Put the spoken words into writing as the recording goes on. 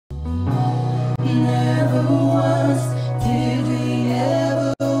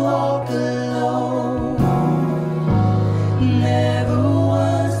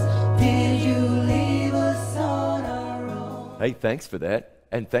Hey, thanks for that.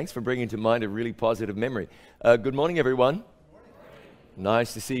 And thanks for bringing to mind a really positive memory. Good morning, everyone.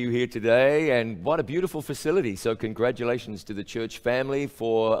 Nice to see you here today, and what a beautiful facility. So congratulations to the church family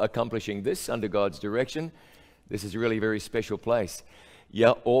for accomplishing this under God's direction. This is really a very special place.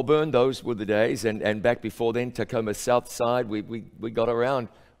 Yeah, Auburn, those were the days, and back before then, Tacoma South Side, we got around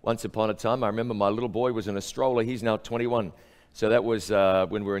once upon a time. I remember my little boy was in a stroller. He's now 21. So that was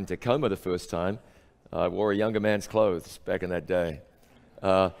when we were in Tacoma the first time. I wore a younger man's clothes back in that day.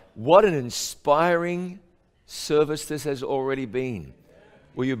 What an inspiring service this has already been.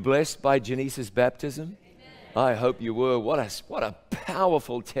 Were you blessed by Janice's baptism? Amen. I hope you were. What a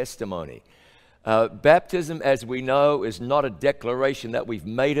powerful testimony. Baptism, as we know, is not a declaration that we've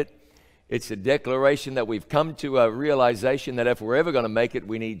made it. It's a declaration that we've come to a realization that if we're ever going to make it,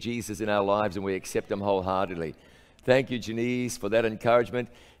 we need Jesus in our lives, and we accept Him wholeheartedly. Thank you, Janice, for that encouragement.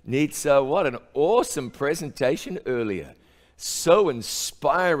 Nitsa, what an awesome presentation earlier. So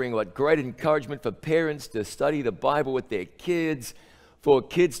inspiring. What great encouragement for parents to study the Bible with their kids, for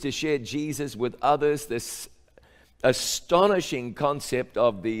kids to share Jesus with others. This astonishing concept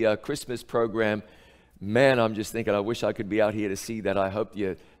of the Christmas program. Man, I'm just thinking, I wish I could be out here to see that. I hope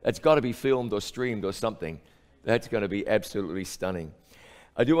that's got to be filmed or streamed or something. That's going to be absolutely stunning.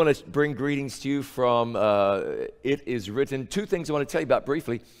 I do want to bring greetings to you from It Is Written. Two things I want to tell you about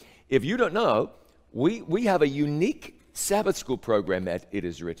briefly. If you don't know, we have a unique Sabbath school program at It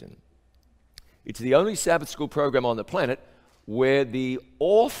Is Written. It's the only Sabbath school program on the planet where the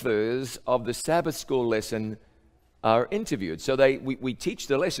authors of the Sabbath school lesson are interviewed. So we teach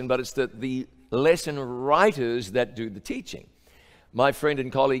the lesson, but it's the lesson writers that do the teaching. My friend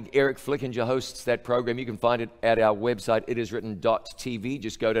and colleague Eric Flickinger hosts that program. You can find it at our website, itiswritten.tv.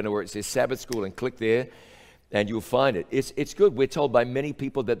 Just go down to where it says Sabbath School and click there, and you'll find it. It's good. We're told by many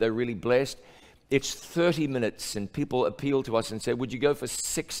people that they're really blessed. It's 30 minutes, and people appeal to us and say, would you go for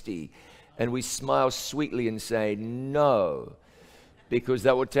 60? And we smile sweetly and say, no, because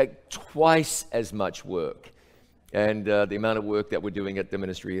that would take twice as much work. And the amount of work that we're doing at the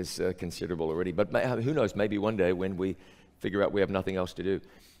ministry is considerable already. But who knows, maybe one day when we figure out we have nothing else to do.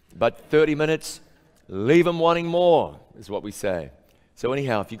 But 30 minutes, leave them wanting more, is what we say. So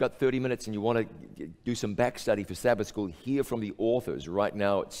anyhow, if you've got 30 minutes and you want to do some back study for Sabbath school, hear from the authors. Right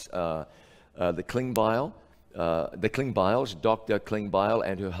now it's the Klingbeils, Dr. Klingbeil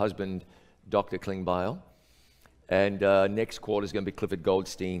and her husband, Dr. Klingbeil. And next quarter is going to be Clifford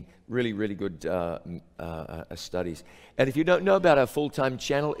Goldstein. Really, really good studies. And if you don't know about our full-time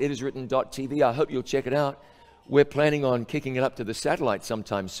channel, itiswritten.tv, I hope you'll check it out. We're planning on kicking it up to the satellite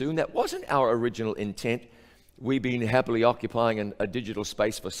sometime soon. That wasn't our original intent. We've been happily occupying a digital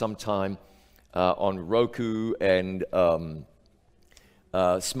space for some time on Roku and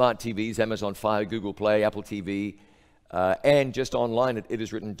smart TVs, Amazon Fire, Google Play, Apple TV, and just online at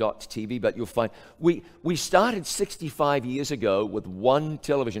itiswritten.tv. But you'll find we started 65 years ago with one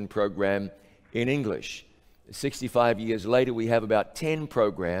television program in English. 65 years later, we have about 10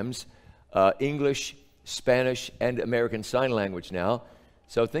 programs, English, Spanish, and American Sign Language now.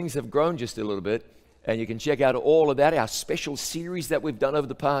 So things have grown just a little bit, and you can check out all of that, our special series that we've done over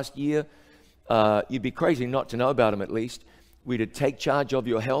the past year. You'd be crazy not to know about them at least. We did Take Charge of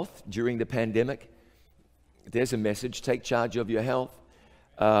Your Health during the pandemic. There's a message, take charge of your health.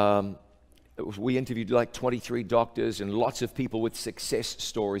 We interviewed like 23 doctors and lots of people with success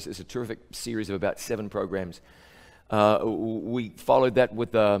stories. It's a terrific series of about 7 programs. We followed that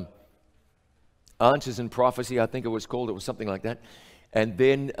with Answers in Prophecy, I think it was called. It was something like that. And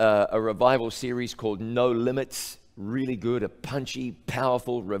then a revival series called No Limits. Really good, a punchy,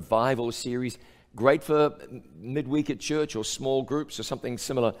 powerful revival series. Great for midweek at church or small groups or something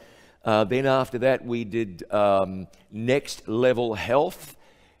similar. Then after that, we did Next Level Health.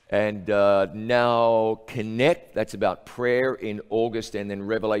 And now Connect. That's about prayer in August. And then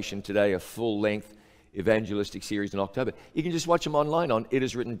Revelation Today, a full-length evangelistic series in October. You can just watch them online on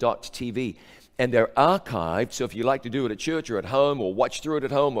itiswritten.tv. And they're archived, so if you like to do it at church or at home or watch through it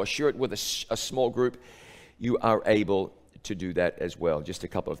at home or share it with a small group, you are able to do that as well. Just a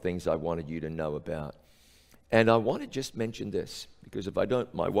couple of things I wanted you to know about. And I want to just mention this, because if I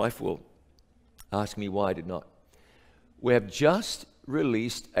don't, my wife will ask me why I did not. We have just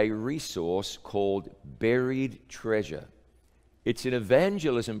released a resource called Buried Treasure. It's an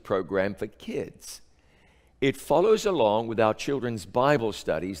evangelism program for kids. It follows along with our children's Bible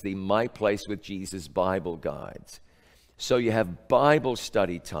studies, the My Place with Jesus Bible guides. So you have Bible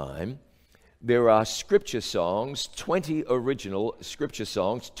study time. There are scripture songs, 20 original scripture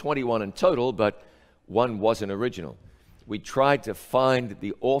songs, 21 in total, but one wasn't original. We tried to find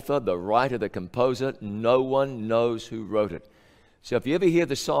the author, the writer, the composer. No one knows who wrote it. So if you ever hear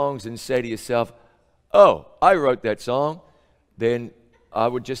the songs and say to yourself, oh, I wrote that song, then I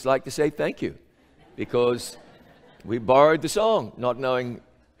would just like to say thank you, because we borrowed the song, not knowing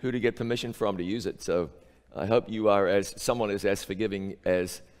who to get permission from to use it. So I hope you are someone is as forgiving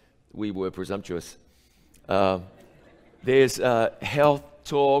as we were presumptuous. There's health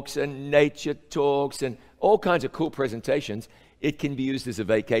talks and nature talks and all kinds of cool presentations. It can be used as a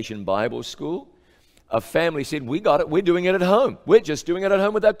vacation Bible school. A family said, we got it, we're doing it at home. We're just doing it at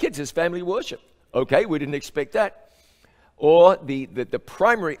home with our kids as family worship. Okay, we didn't expect that. Or the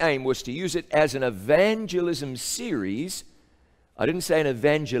primary aim was to use it as an evangelism series. I didn't say an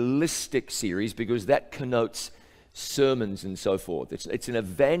evangelistic series because that connotes sermons and so forth. It's an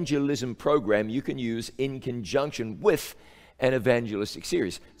evangelism program you can use in conjunction with an evangelistic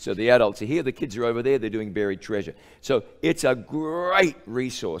series. So the adults are here, the kids are over there, they're doing buried treasure. So it's a great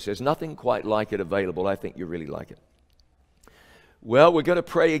resource. There's nothing quite like it available. I think you really like it. Well, we're going to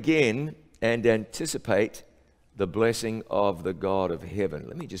pray again and anticipate the blessing of the God of heaven.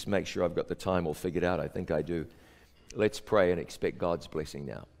 Let me just make sure I've got the time all figured out. I think I do. Let's pray and expect God's blessing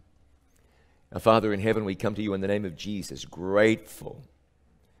now. Our Father in heaven, we come to you in the name of Jesus, grateful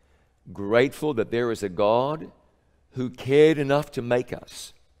that there is a God who cared enough to make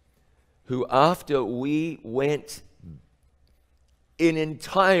us, who after we went in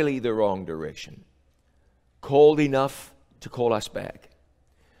entirely the wrong direction, called enough to call us back.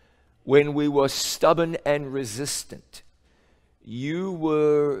 When we were stubborn and resistant, you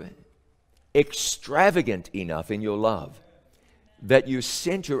were extravagant enough in your love that you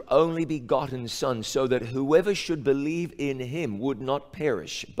sent your only begotten Son so that whoever should believe in him would not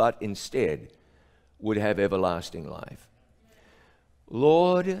perish, but instead would have everlasting life.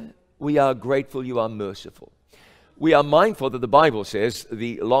 Lord, we are grateful you are merciful. We are mindful that the Bible says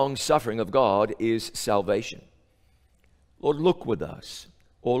the long suffering of God is salvation. Lord, look with us,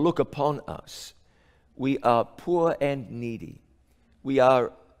 or look upon us. We are poor and needy. We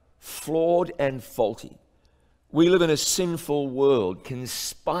are flawed and faulty. We live in a sinful world,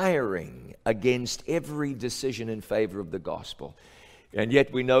 conspiring against every decision in favor of the gospel. And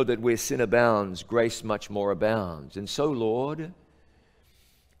yet we know that where sin abounds, grace much more abounds. And so, Lord,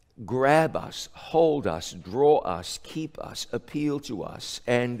 grab us, hold us, draw us, keep us, appeal to us,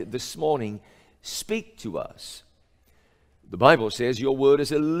 and this morning, speak to us. The Bible says your word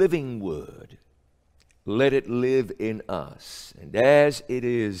is a living word. Let it live in us. And as it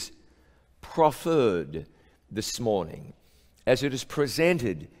is proffered this morning, as it is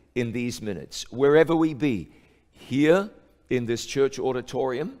presented in these minutes, wherever we be, here in this church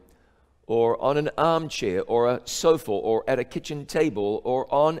auditorium, or on an armchair, or a sofa, or at a kitchen table,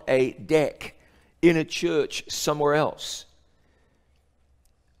 or on a deck in a church somewhere else,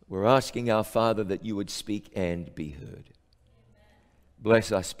 we're asking our Father that you would speak and be heard.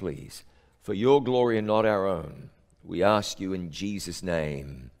 Bless us, please, for your glory and not our own. We ask you in Jesus'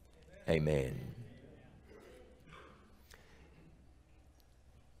 name. Amen.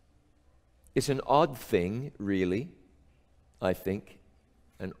 It's an odd thing, really, I think,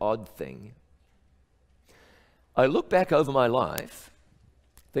 an odd thing. I look back over my life,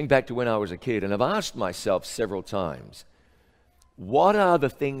 think back to when I was a kid, and I've asked myself several times, what are the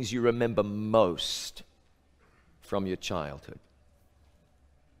things you remember most from your childhood?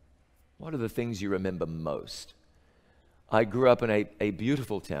 What are the things you remember most? I grew up in a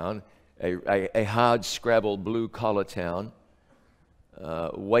beautiful town, a hard-scrabble blue-collar town,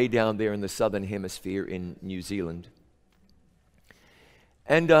 way down there in the southern hemisphere in New Zealand.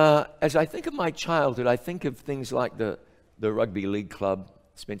 And as I think of my childhood, I think of things like the rugby league club.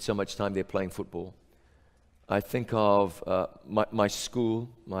 Spent so much time there playing football. I think of my school,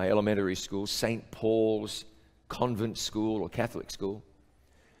 my elementary school, St. Paul's Convent School or Catholic school.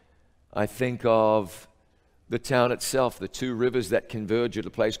 I think of the town itself, the two rivers that converge at a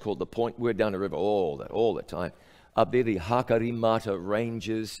place called the Point. We're down the river all the time. Up there, the Hakarimata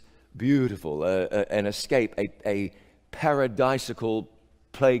Ranges, beautiful, an escape, a paradisical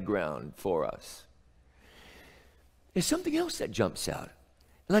playground for us. There's something else that jumps out,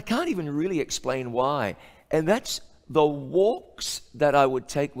 and I can't even really explain why, and that's the walks that I would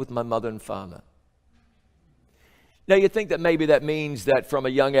take with my mother and father. Now, you think that maybe that means that from a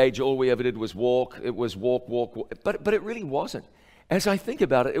young age, all we ever did was walk. It was walk, walk, walk. But it really wasn't. As I think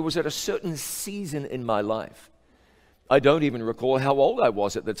about it, it was at a certain season in my life. I don't even recall how old I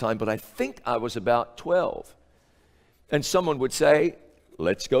was at the time, but I think I was about 12. And someone would say,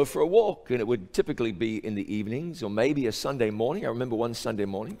 let's go for a walk. And it would typically be in the evenings or maybe a Sunday morning. I remember one Sunday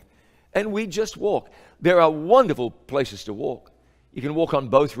morning. And we'd just walk. There are wonderful places to walk. You can walk on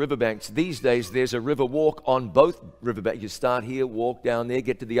both riverbanks. These days, there's a river walk on both riverbanks. You start here, walk down there,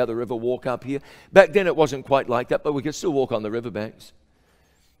 get to the other river, walk up here. Back then, it wasn't quite like that, but we could still walk on the riverbanks.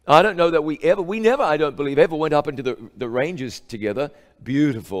 I don't know that we never, I don't believe, ever went up into the ranges together.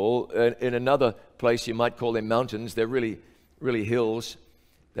 Beautiful. In another place, you might call them mountains. They're really, really hills.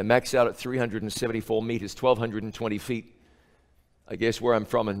 They max out at 374 meters, 1,220 feet. I guess where I'm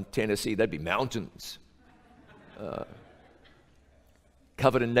from in Tennessee, that'd be mountains.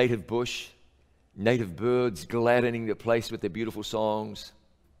 Covered in native bush, native birds gladdening the place with their beautiful songs.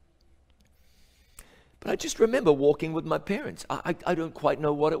 But I just remember walking with my parents. I don't quite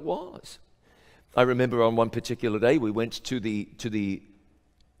know what it was. I remember on one particular day we went to the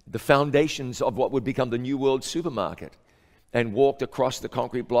foundations of what would become the New World Supermarket and walked across the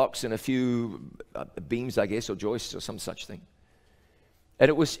concrete blocks and a few beams, I guess, or joists or some such thing.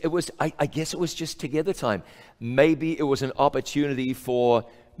 And I guess it was just together time. Maybe it was an opportunity for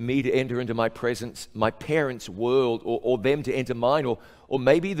me to enter into my parents' world, or them to enter mine, or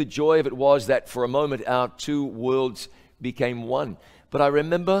maybe the joy of it was that for a moment our two worlds became one. But I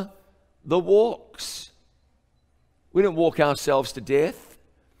remember the walks. We didn't walk ourselves to death.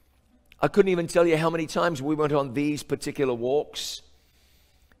 I couldn't even tell you how many times we went on these particular walks,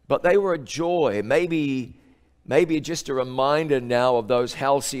 but they were a joy. Maybe just a reminder now of those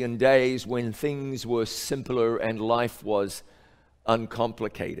halcyon days when things were simpler and life was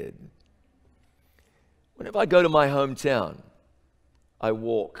uncomplicated. Whenever I go to my hometown, I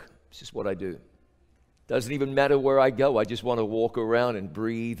walk. It's just what I do. Doesn't even matter where I go. I just want to walk around and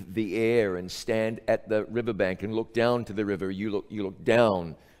breathe the air and stand at the riverbank and look down to the river. You look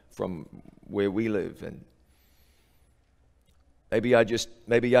down from where we live, and maybe I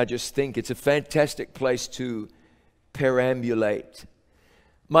just think it's a fantastic place to perambulate.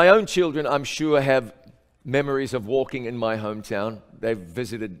 My own children, I'm sure, have memories of walking in my hometown. They've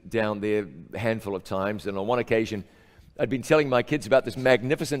visited down there a handful of times, and on one occasion, I'd been telling my kids about this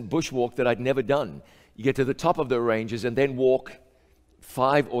magnificent bushwalk that I'd never done. You get to the top of the ranges and then walk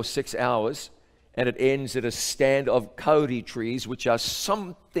 5 or 6 hours, and it ends at a stand of kauri trees, which are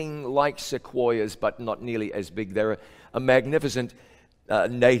something like sequoias, but not nearly as big. They're a magnificent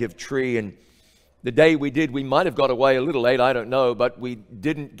native tree, and the day we did, we might have got away a little late, I don't know, but we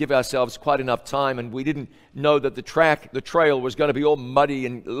didn't give ourselves quite enough time, and we didn't know that the trail was going to be all muddy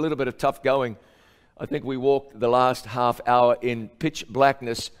and a little bit of tough going. I think we walked the last half hour in pitch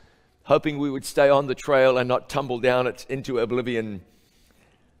blackness, hoping we would stay on the trail and not tumble down it into oblivion.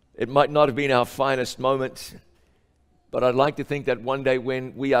 It might not have been our finest moment, but I'd like to think that one day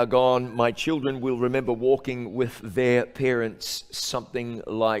when we are gone, my children will remember walking with their parents something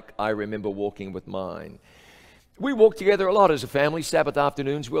like I remember walking with mine. We walk together a lot as a family. Sabbath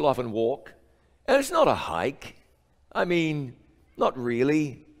afternoons, we'll often walk. And it's not a hike. I mean, not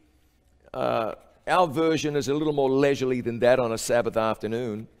really. Our version is a little more leisurely than that on a Sabbath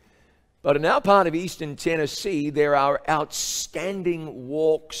afternoon. But in our part of eastern Tennessee, there are outstanding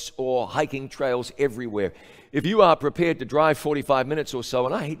walks or hiking trails everywhere. If you are prepared to drive 45 minutes or so,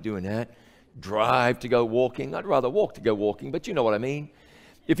 and I hate doing that, drive to go walking. I'd rather walk to go walking, but you know what I mean.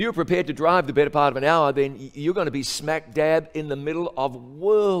 If you're prepared to drive the better part of an hour, then you're going to be smack dab in the middle of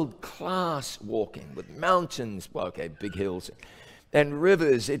world-class walking with mountains, well, okay, big hills, and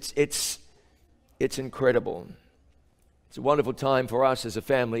rivers. It's incredible. It's a wonderful time for us as a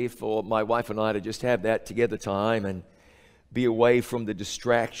family, for my wife and I to just have that together time and be away from the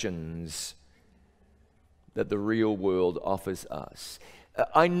distractions that the real world offers us.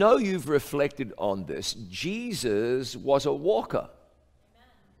 I know you've reflected on this. Jesus was a walker.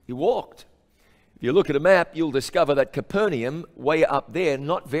 He walked. If you look at a map, you'll discover that Capernaum, way up there,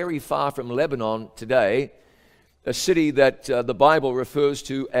 not very far from Lebanon today, a city that the Bible refers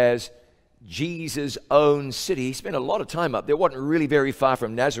to as Jesus' own city. He spent a lot of time up there. It wasn't really very far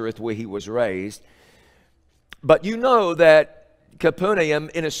from Nazareth where he was raised. But you know that Capernaum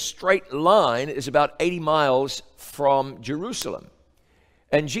in a straight line is about 80 miles from Jerusalem.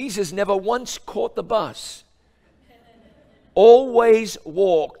 And Jesus never once caught the bus. Always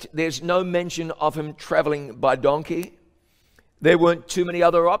walked. There's no mention of him traveling by donkey. There weren't too many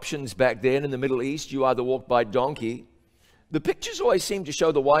other options back then in the Middle East. You either walked by donkey. The pictures always seem to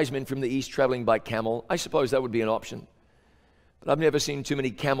show the wise men from the east traveling by camel. I suppose that would be an option. But I've never seen too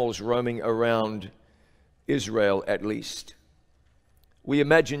many camels roaming around Israel, at least. We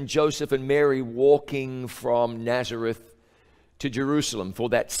imagine Joseph and Mary walking from Nazareth to Jerusalem for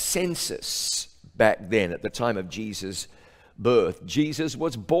that census back then at the time of Jesus' birth. Jesus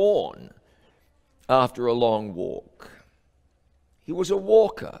was born after a long walk. He was a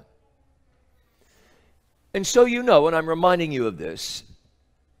walker. And so you know, and I'm reminding you of this,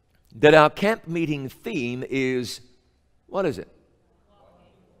 that our camp meeting theme is, what is it?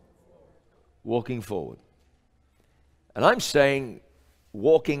 Walking forward. And I'm saying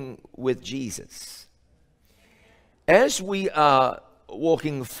walking with Jesus. As we are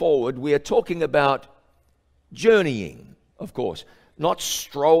walking forward, we are talking about journeying, of course, not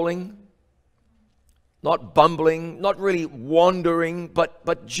strolling, not bumbling, not really wandering,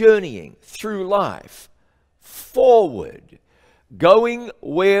 but journeying through life, forward, going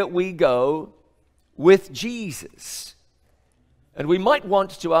where we go with Jesus. And we might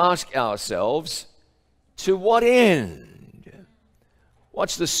want to ask ourselves, to what end?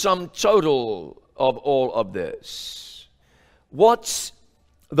 What's the sum total of all of this? What's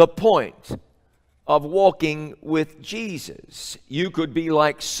the point of walking with Jesus? You could be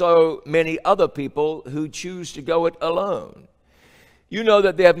like so many other people who choose to go it alone. You know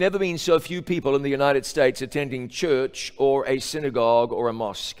that there have never been so few people in the United States attending church or a synagogue or a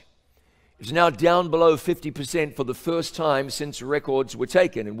mosque. It's now down below 50% for the first time since records were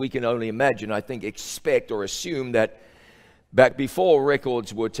taken. And we can only imagine, I think, expect or assume that back before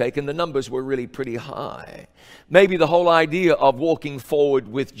records were taken, the numbers were really pretty high. Maybe the whole idea of walking forward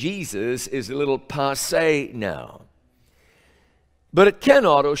with Jesus is a little passé now. But it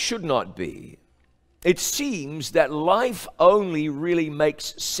cannot or should not be. It seems that life only really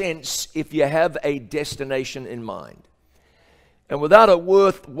makes sense if you have a destination in mind. And without a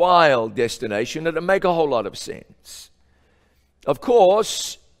worthwhile destination, it'll make a whole lot of sense. Of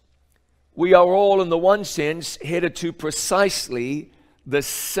course, we are all, in the one sense, headed to precisely the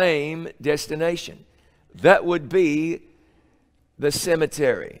same destination. That would be the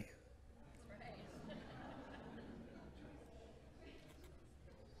cemetery.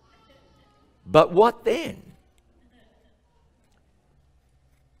 But what then?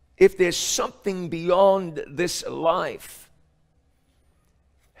 If there's something beyond this life,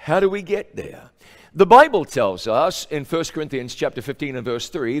 how do we get there? The Bible tells us in 1 Corinthians chapter 15 and verse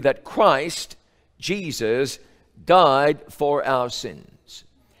 3 that Christ, Jesus, died for our sins.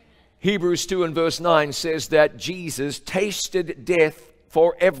 Hebrews 2 and verse 9 says that Jesus tasted death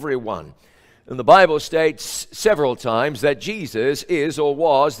for everyone. And the Bible states several times that Jesus is or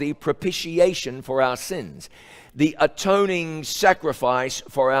was the propitiation for our sins, the atoning sacrifice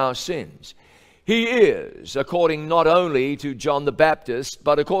for our sins. He is, according not only to John the Baptist,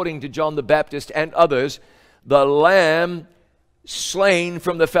 but according to John the Baptist and others, the Lamb slain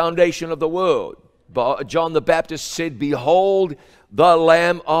from the foundation of the world. John the Baptist said, "Behold the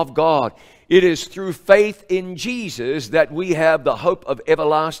Lamb of God." It is through faith in Jesus that we have the hope of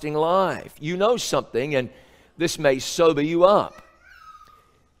everlasting life. You know something, and this may sober you up.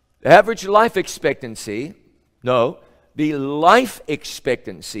 The average life expectancy, the life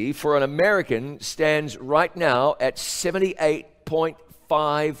expectancy for an American stands right now at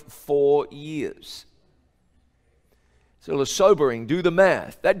 78.54 years. It's a little sobering. Do the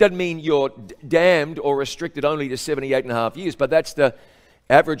math. That doesn't mean you're damned or restricted only to 78 and a half years, but that's the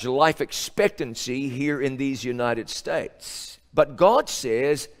average life expectancy here in these United States. But God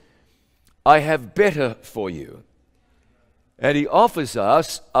says, "I have better for you." And He offers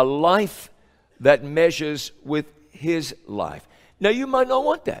us a life that measures with His life. Now, you might not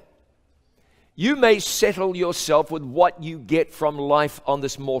want that. You may settle yourself with what you get from life on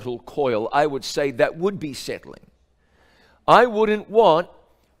this mortal coil. I would say that would be settling. I wouldn't want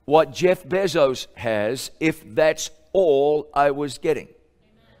what Jeff Bezos has if that's all I was getting.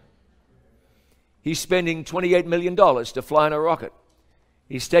 He's spending $28 million to fly in a rocket.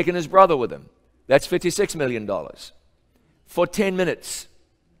 He's taken his brother with him. That's $56 million. For 10 minutes.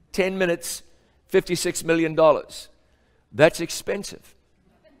 10 minutes, $56 million. That's expensive.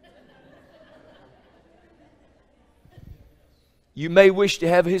 You may wish to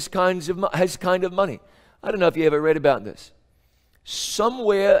have his kind of money. I don't know if you ever read about this.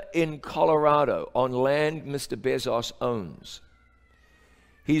 Somewhere in Colorado, on land Mr. Bezos owns,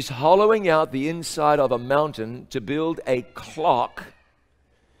 he's hollowing out the inside of a mountain to build a clock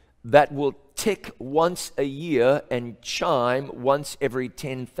that will tick once a year and chime once every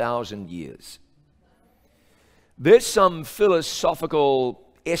 10,000 years. There's some philosophical,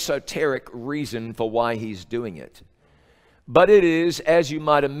 esoteric reason for why he's doing it. But it is, as you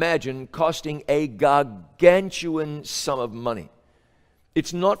might imagine, costing a gargantuan sum of money.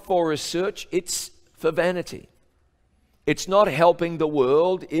 It's not for research, it's for vanity. It's not helping the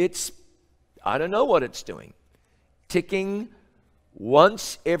world, it's, I don't know what it's doing. Ticking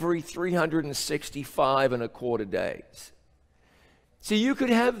once every 365 and a quarter days. See, you could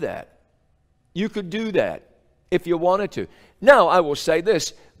have that. You could do that. if you wanted to. Now, I will say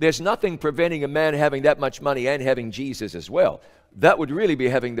this, there's nothing preventing a man having that much money and having Jesus as well. That would really be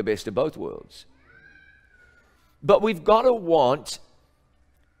having the best of both worlds. But we've got to want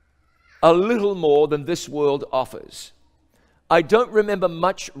a little more than this world offers. I don't remember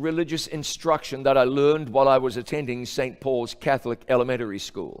much religious instruction that I learned while I was attending St. Paul's Catholic Elementary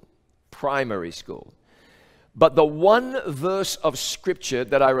School, primary school. But the one verse of Scripture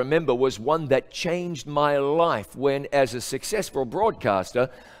that I remember was one that changed my life when, as a successful broadcaster,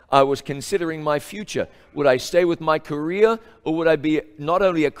 I was considering my future. Would I stay with my career, or would I be not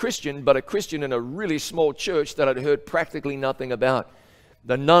only a Christian, but a Christian in a really small church that I'd heard practically nothing about?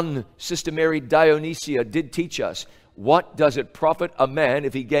 The nun, Sister Mary Dionysia, did teach us, what does it profit a man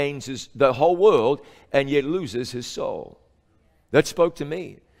if he gains the whole world and yet loses his soul? That spoke to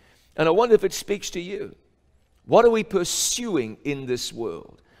me. And I wonder if it speaks to you. What are we pursuing in this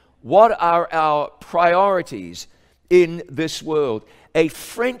world? What are our priorities in this world? A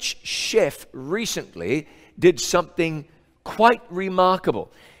French chef recently did something quite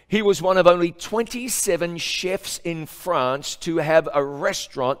remarkable. He was one of only 27 chefs in France to have a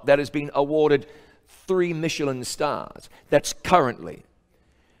restaurant that has been awarded 3 Michelin stars. That's currently.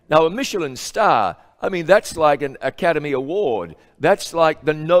 Now, a Michelin star, I mean, that's like an Academy Award. That's like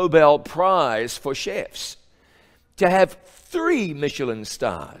the Nobel Prize for chefs. To have 3 Michelin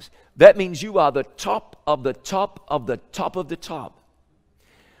stars, that means you are the top of the top of the top of the top.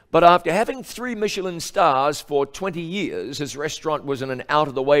 But after having 3 Michelin stars for 20 years, his restaurant was in an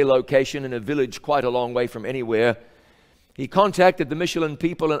out-of-the-way location in a village quite a long way from anywhere. He contacted the Michelin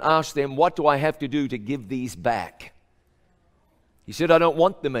people and asked them, what do I have to do to give these back? He said, I don't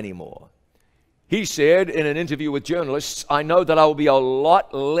want them anymore. He said in an interview with journalists, I know that I will be a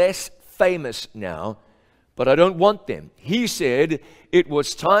lot less famous now, but I don't want them. He said it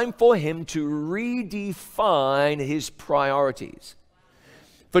was time for him to redefine his priorities.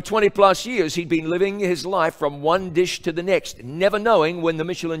 For 20 plus years, he'd been living his life from one dish to the next, never knowing when the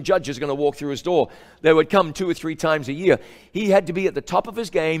Michelin judge is going to walk through his door. They would come 2 or 3 times a year. He had to be at the top of his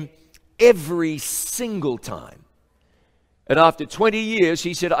game every single time. And after 20 years,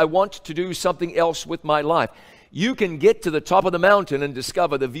 he said, I want to do something else with my life. You can get to the top of the mountain and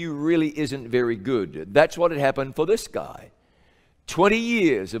discover the view really isn't very good. That's what had happened for this guy. 20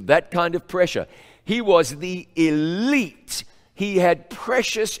 years of that kind of pressure. He was the elite. He had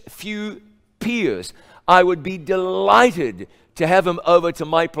precious few peers. I would be delighted to have him over to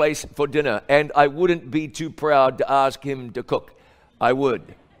my place for dinner, and I wouldn't be too proud to ask him to cook. I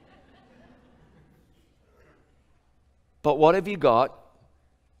would. But what have you got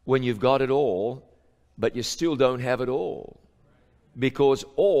when you've got it all, but you still don't have it all? Because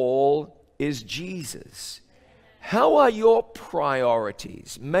all is Jesus. How are your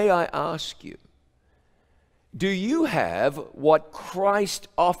priorities? May I ask you? Do you have what Christ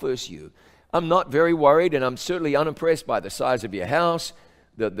offers you? I'm not very worried, and I'm certainly unimpressed by the size of your house,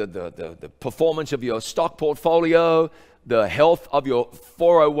 the performance of your stock portfolio, the health of your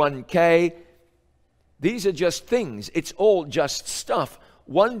 401k. These are just things. It's all just stuff.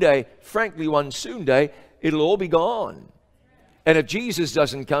 One day, frankly, one soon day, it'll all be gone. And if Jesus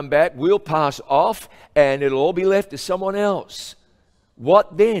doesn't come back, we'll pass off, and it'll all be left to someone else.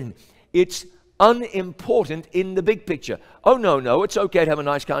 What then? It's unimportant in the big picture. Oh, no, it's okay to have a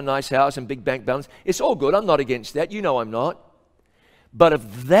nice car, nice house, and big bank balance. It's all good. I'm not against that. You know I'm not. But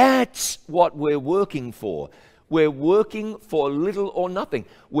if that's what we're working for, we're working for little or nothing.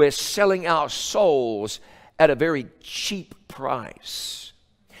 We're selling our souls at a very cheap price.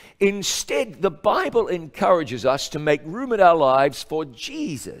 Instead, the Bible encourages us to make room in our lives for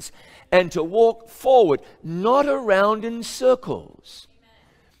Jesus and to walk forward, not around in circles.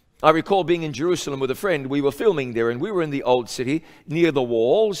 I recall being in Jerusalem with a friend. We were filming there, and we were in the old city near the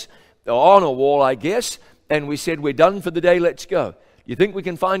walls, on a wall, I guess, and we said, we're done for the day, let's go. You think we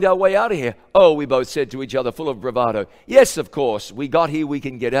can find our way out of here? Oh, we both said to each other, full of bravado, yes, of course, we got here, we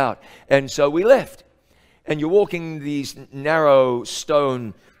can get out. And so we left. And you're walking these narrow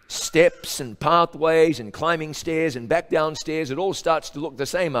stone steps and pathways and climbing stairs and back downstairs. It all starts to look the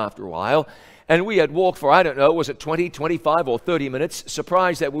same after a while. And we had walked for, I don't know, was it 20, 25 or 30 minutes,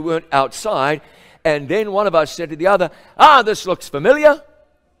 surprised that we weren't outside. And then one of us said to the other, this looks familiar.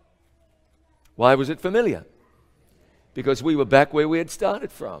 Why was it familiar? Because we were back where we had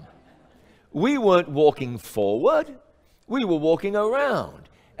started from. We weren't walking forward. We were walking around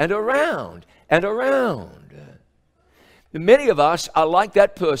and around and around. Many of us are like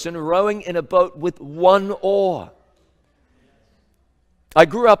that person rowing in a boat with one oar. I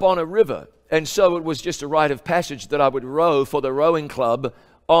grew up on a river, and so it was just a rite of passage that I would row for the rowing club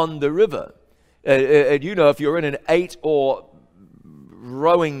on the river. You know, if you're in an 8-oar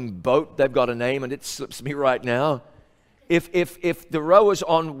rowing boat, they've got a name and it slips me right now. If the rowers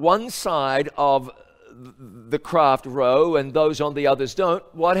on one side of the craft row and those on the others don't,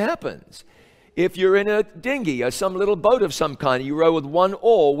 what happens? If you're in a dinghy or some little boat of some kind, you row with one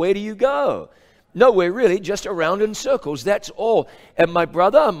oar, where do you go? Nowhere really, just around in circles, that's all. And my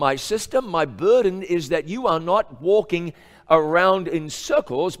brother, my sister, my burden is that you are not walking around in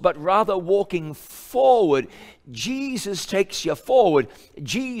circles, but rather walking forward. Jesus takes you forward,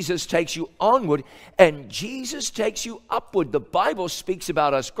 Jesus takes you onward, and Jesus takes you upward. The Bible speaks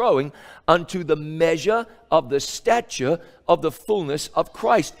about us growing unto the measure of the stature of the fullness of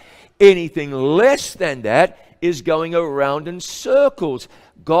Christ. Anything less than that is going around in circles.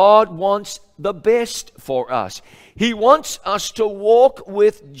 God wants the best for us. He wants us to walk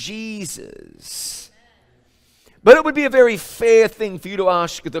with Jesus. But it would be a very fair thing for you to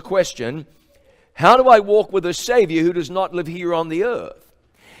ask the question, how do I walk with a Savior who does not live here on the earth?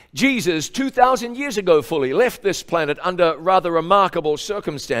 Jesus, 2,000 years ago fully, left this planet under rather remarkable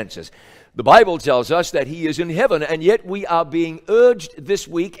circumstances. The Bible tells us that he is in heaven, and yet we are being urged this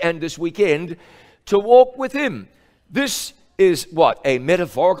week and this weekend to walk with him. This is what? A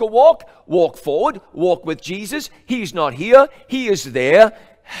metaphorical walk? Walk forward, walk with Jesus. He's not here, he is there.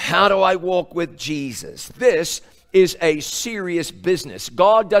 How do I walk with Jesus? This is a serious business.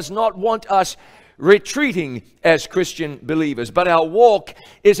 God does not want us retreating as Christian believers, but our walk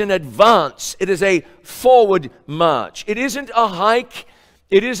is an advance. It is a forward march. It isn't a hike.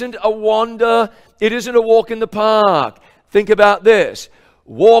 It isn't a wander. It isn't a walk in the park. Think about this.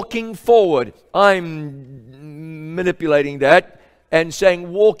 Walking forward. I'm manipulating that and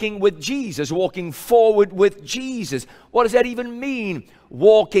saying walking with Jesus, walking forward with Jesus. What does that even mean,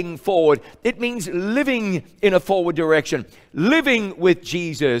 walking forward? It means living in a forward direction, living with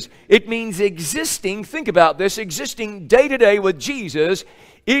Jesus. It means existing, think about this, existing day to day with Jesus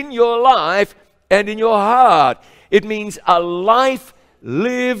in your life and in your heart. It means a life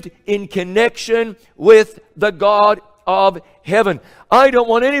lived in connection with the God of heaven. I don't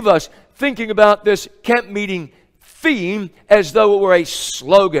want any of us thinking about this camp meeting theme as though it were a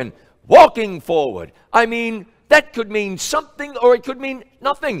slogan, walking forward. I mean, that could mean something or it could mean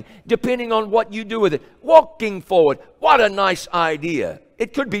nothing, depending on what you do with it. Walking forward, what a nice idea.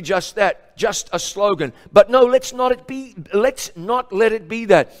 It could be just that, just a slogan. But no, let's not let it be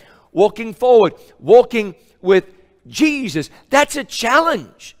that. Walking forward, walking with Jesus, that's a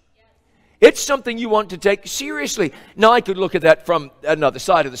challenge. It's something you want to take seriously. Now, I could look at that from another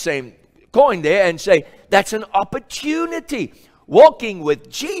side of the same coin there and say, that's an opportunity. Walking with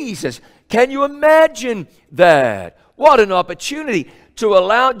Jesus. Can you imagine that? What an opportunity to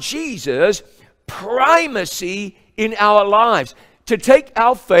allow Jesus primacy in our lives, to take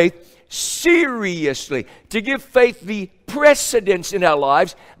our faith seriously, to give faith the precedence in our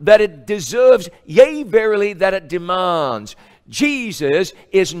lives that it deserves, yea, verily, that it demands. Jesus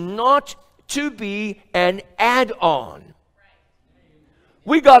is not to be an add-on.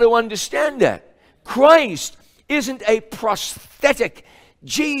 We got to understand that. Christ isn't a prosthetic.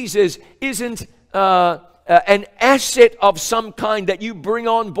 Jesus isn't an asset of some kind that you bring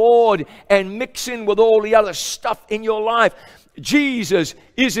on board and mix in with all the other stuff in your life. Jesus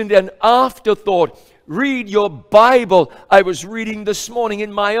isn't an afterthought. Read your Bible. I was reading this morning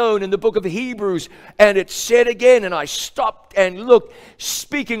in my own in the book of Hebrews, and it said again, and I stopped and looked,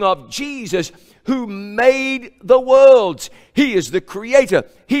 speaking of Jesus, who made the worlds. He is the creator.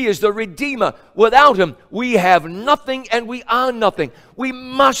 He is the redeemer. Without him, we have nothing and we are nothing. We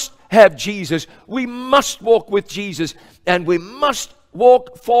must have Jesus. We must walk with Jesus, and we must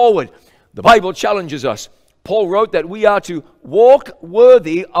walk forward. The Bible challenges us. Paul wrote that we are to walk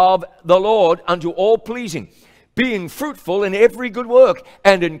worthy of the Lord unto all pleasing, being fruitful in every good work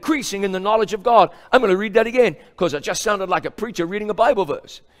and increasing in the knowledge of God. I'm going to read that again because it just sounded like a preacher reading a Bible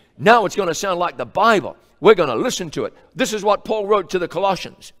verse. Now it's going to sound like the Bible. We're going to listen to it. This is what Paul wrote to the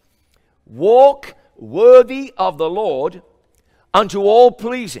Colossians. Walk worthy of the Lord unto all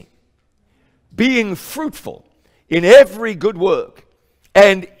pleasing, being fruitful in every good work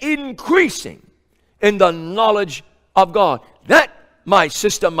and increasing in the knowledge of God. That, my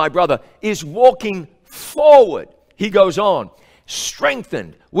sister, my brother, is walking forward. He goes on,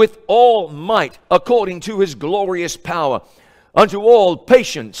 strengthened with all might according to his glorious power, unto all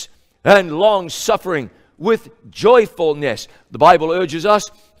patience and long suffering with joyfulness. The Bible urges us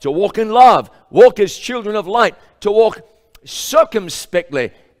to walk in love, walk as children of light, to walk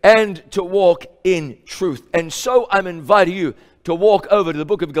circumspectly, and to walk in truth. And so I'm inviting you to walk over to the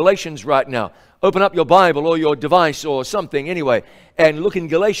book of Galatians right now. Open up your Bible or your device or something anyway, and look in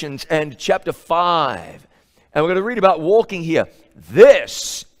Galatians and chapter 5. And we're going to read about walking here.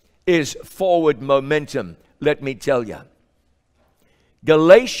 This is forward momentum, let me tell you.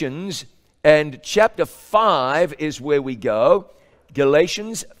 Galatians and chapter 5 is where we go.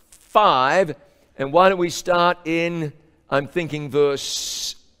 Galatians 5. And why don't we start in, I'm thinking,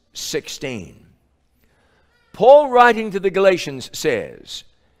 verse 16. Paul, writing to the Galatians, says,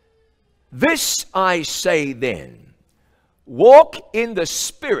 "This I say then, walk in the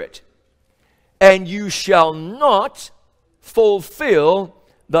Spirit, and you shall not fulfill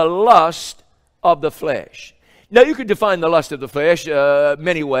the lust of the flesh." Now, you could define the lust of the flesh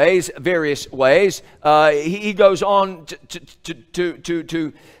many ways, various ways. He goes on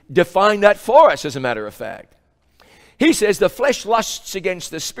to define that for us, as a matter of fact. He says the flesh lusts against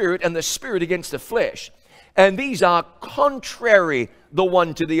the Spirit and the Spirit against the flesh. And these are contrary the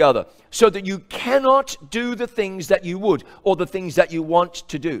one to the other, so that you cannot do the things that you would or the things that you want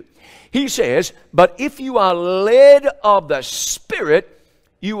to do. He says, but if you are led of the Spirit,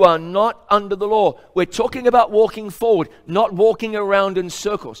 you are not under the law. We're talking about walking forward, not walking around in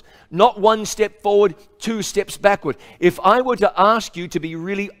circles, not one step forward, two steps backward. If I were to ask you to be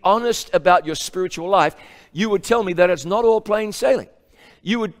really honest about your spiritual life, you would tell me that it's not all plain sailing.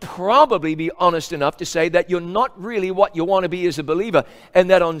 You would probably be honest enough to say that you're not really what you want to be as a believer,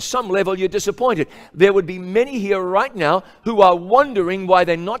 and that on some level you're disappointed. There would be many here right now who are wondering why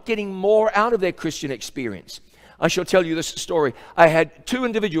they're not getting more out of their Christian experience. I shall tell you this story. I had two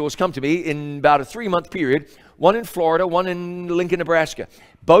individuals come to me in about a 3-month period, one in Florida, one in Lincoln, Nebraska,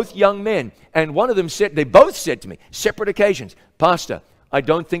 both young men. And one of them said, they both said to me, separate occasions, "Pastor, I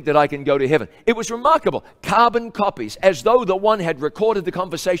don't think that I can go to heaven." It was remarkable. Carbon copies, as though the one had recorded the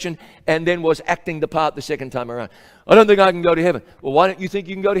conversation and then was acting the part the second time around. "I don't think I can go to heaven." "Well, why don't you think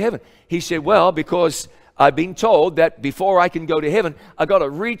you can go to heaven?" He said, "Well, because I've been told that before I can go to heaven, I've got to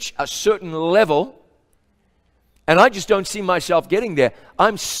reach a certain level. And I just don't see myself getting there.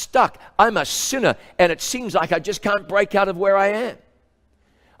 I'm stuck. I'm a sinner. And it seems like I just can't break out of where I am."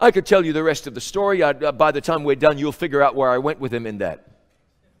 I could tell you the rest of the story. By the time we're done, you'll figure out where I went with him in that.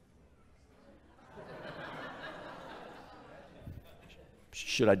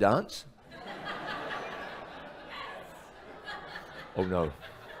 Should I dance? Oh, no.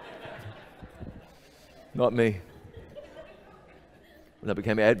 Not me. When I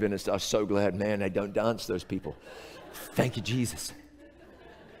became an Adventist, I was so glad, man, they don't dance, those people. Thank you, Jesus.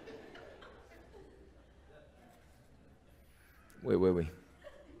 Where were we?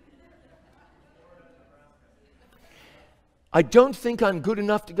 "I don't think I'm good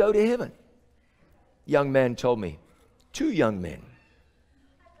enough to go to heaven." Young man told me. 2 young men.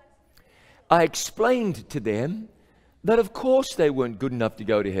 I explained to them that of course they weren't good enough to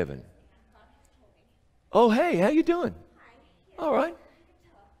go to heaven. "Oh, hey, how you doing?" "All right.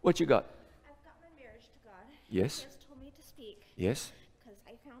 What you got?" "I've got my marriage to God." Yes. He just told me to speak. Yes. Because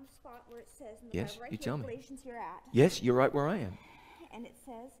I found a spot where it says in the Yes, Bible, right you here tell in me. Galatians you're at. Yes, you're right where I am. And it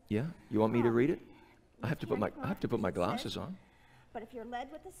says, Yeah. You want me to read it? I have to put can't my ignore it. glasses on. "But if you're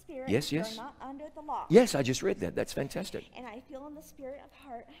led with the Spirit, Yes, you're yes. not under the law." Yes, I just read that. That's fantastic. And I feel in the spirit of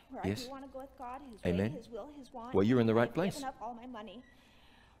heart where Yes. I do want to go with God, His Amen. way, His will, His want. Well, you're in the right I've place. given up all my money,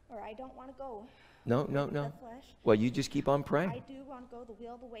 or I don't want to go. No. The flesh. Well, you just keep on I praying. do want to go the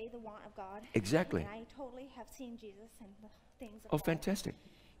will, the way, the want of God. Exactly. And I totally have seen Jesus and the things of Oh, God. fantastic.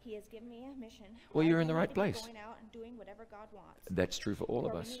 He has given me a mission. Well, where you're I in the need right to be place. Going out and doing whatever God wants. That's true for all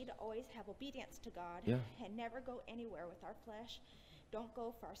of For us. we need to always have obedience to God. Yeah. And never go anywhere with our flesh. Don't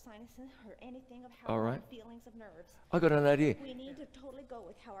go for our sinuses or anything of how All our right. feelings of nerves. I got an idea. We need to totally go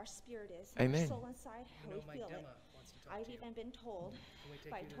with how our spirit is. Amen. Our soul inside, how we feel it. I've even been told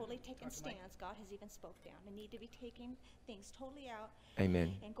by totally taking stands, God has even spoke down. We need to be taking things totally out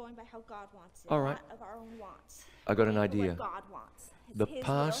Amen. and going by how God wants it, All right. not of our own wants. I got an Going by idea. What God wants. It's The His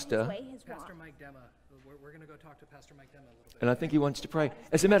pastor- will, His way, His Pastor want. Mike Dema. We're going to go talk to Pastor Mike Dema a little bit. And I think he wants to pray.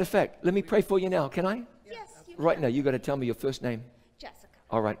 As a matter of fact, let me pray for you now. Can I? Yes, you Right can. now, you got to tell me your first name. Jessica.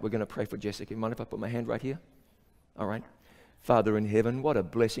 All right, we're going to pray for Jessica. You mind if I put my hand right here? All right. Father in heaven, what a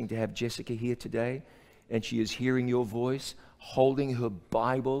blessing to have Jessica here today. And she is hearing your voice, holding her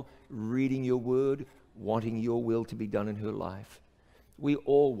Bible, reading your word, wanting your will to be done in her life. We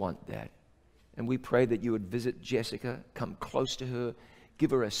all want that. And we pray that you would visit Jessica, come close to her,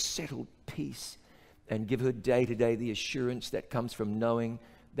 give her a settled peace, and give her day to day the assurance that comes from knowing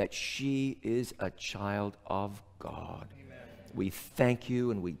that she is a child of God. Amen. We thank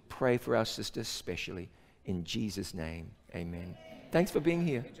you and we pray for our sister especially. In Jesus' name, amen. Thanks for being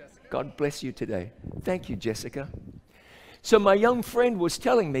here. God bless you today. Thank you, Jessica. So my young friend was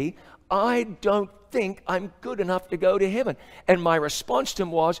telling me, I don't think I'm good enough to go to heaven. And my response to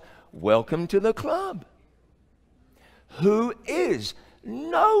him was, welcome to the club. Who is?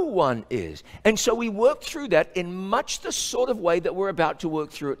 No one is. And so we worked through that in much the sort of way that we're about to work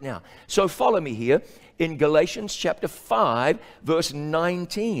through it now. So follow me here in Galatians chapter 5, verse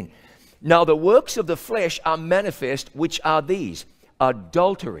 19. Now the works of the flesh are manifest, which are these: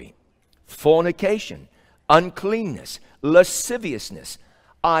 adultery, fornication, uncleanness, lasciviousness,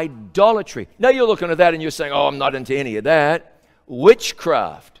 idolatry. Now you're looking at that and you're saying, oh, I'm not into any of that.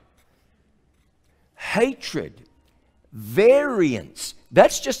 Witchcraft, hatred, variance.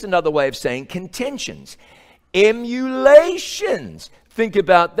 That's just another way of saying contentions. Emulations. Think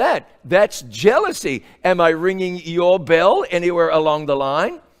about that. That's jealousy. Am I ringing your bell anywhere along the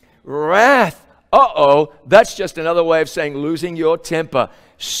line? Wrath. Uh-oh. That's just another way of saying losing your temper.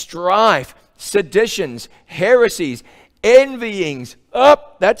 Strife, seditions, heresies, envyings.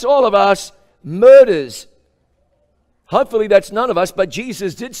 That's all of us. Murders. Hopefully that's none of us, but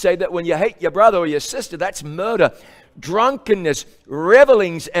Jesus did say that when you hate your brother or your sister, that's murder. Drunkenness,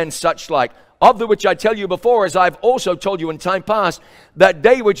 revelings, and such like, of the which I tell you before, as I've also told you in time past, that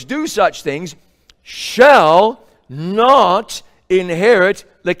they which do such things shall not inherit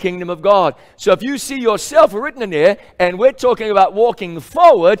the kingdom of God. So if you see yourself written in there, and we're talking about walking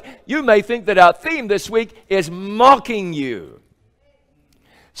forward, you may think that our theme this week is mocking you.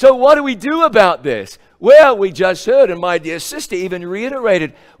 So what do we do about this? Well, we just heard, and my dear sister even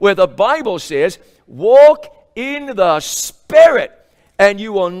reiterated, where the Bible says, walk in the Spirit, and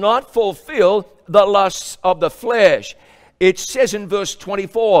you will not fulfill the lusts of the flesh. It says in verse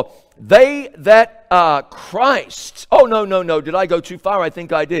 24, they that are Christ's. Oh, no. Did I go too far? I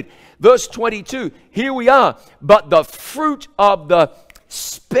think I did. Verse 22, here we are. But the fruit of the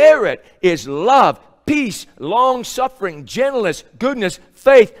Spirit is love, peace, long-suffering, gentleness, goodness,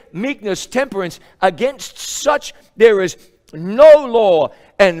 faith, meekness, temperance. Against such there is no law.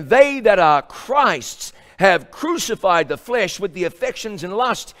 And they that are Christ's have crucified the flesh with the affections and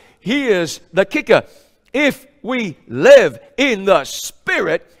lust. Here's the kicker. If we live in the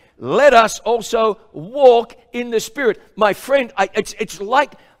Spirit, let us also walk in the Spirit. My friend, it's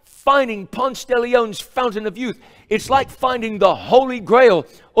like finding Ponce de Leon's Fountain of Youth. It's like finding the Holy Grail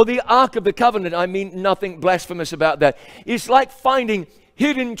or the Ark of the Covenant. I mean nothing blasphemous about that. It's like finding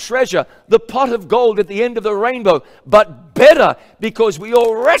hidden treasure, the pot of gold at the end of the rainbow, but better, because we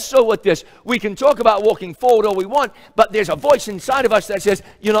all wrestle with this. We can talk about walking forward all we want, but there's a voice inside of us that says,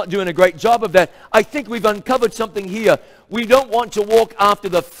 you're not doing a great job of that. I think we've uncovered something here. We don't want to walk after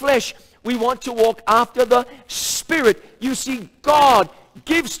the flesh. We want to walk after the Spirit. You see, God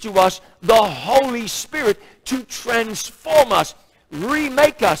gives to us the Holy Spirit to transform us,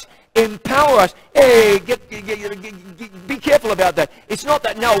 remake us, empower us. Hey, be careful about that. It's not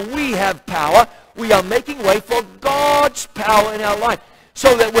that now we have power. We are making way for God's power in our life.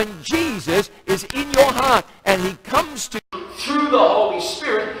 So that when Jesus is in your heart and He comes to you through the Holy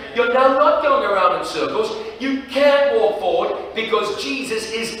Spirit, you're now not going around in circles. You can walk forward because Jesus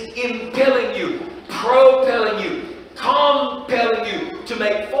is impelling you, propelling you, compelling you to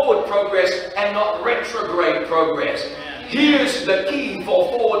make forward progress and not retrograde progress. Here's the key for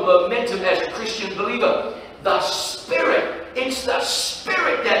forward momentum as a Christian believer. The Spirit. It's the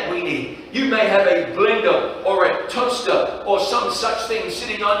Spirit that we need. You may have a blender or a toaster or some such thing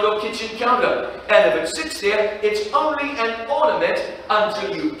sitting on your kitchen counter. And if it sits there, it's only an ornament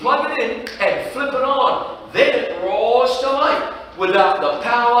until you plug it in and flip it on. Then it roars to life. Without the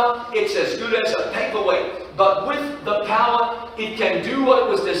power, it's as good as a paperweight. But with the power, it can do what it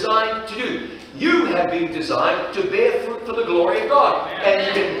was designed to do. You have been designed to bear fruit for the glory of God. And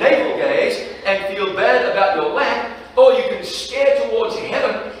you can navel gaze and feel bad about your lack, or you can stare towards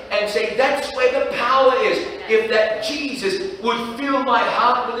heaven and say, that's where the power is. If that Jesus would fill my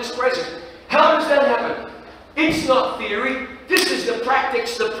heart with His presence. How does that happen? It's not theory. This is the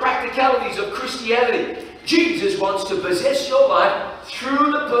practicalities of Christianity. Jesus wants to possess your life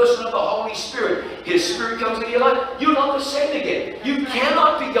through the person of the Holy Spirit. His Spirit comes into your life. You're not the same again. You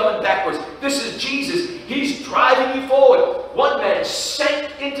cannot be going backwards. This is Jesus. He's driving you forward. One man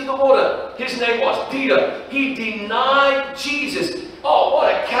sank into the water. His name was Peter. He denied Jesus. Oh,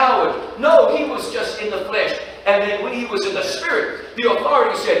 what a coward. No, he was just in the flesh. And then when he was in the Spirit, the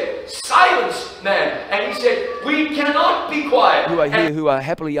authority said, silence, man. And he said, we cannot be quiet. Who are here who are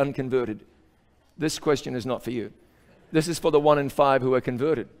happily unconverted? This question is not for you. This is for the 1 in 5 who are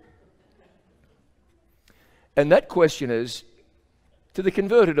converted. And that question is to the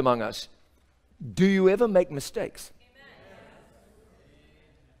converted among us. Do you ever make mistakes?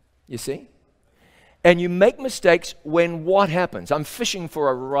 You see? And you make mistakes when what happens? I'm fishing for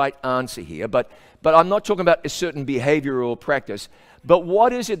a right answer here, but I'm not talking about a certain behavior or practice. But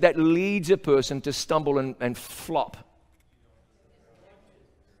what is it that leads a person to stumble and flop?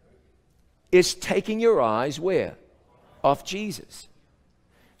 It's taking your eyes where? Off Jesus.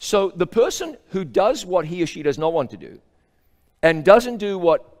 So the person who does what he or she does not want to do and doesn't do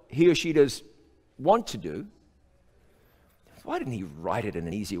what he or she does want to do, why didn't he write it in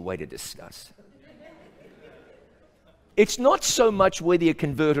an easier way to discuss? It's not so much whether you're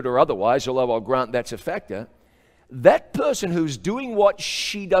converted or otherwise, although I'll grant that's a factor. That person who's doing what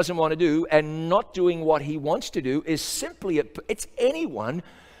she doesn't want to do and not doing what he wants to do is simply, it's anyone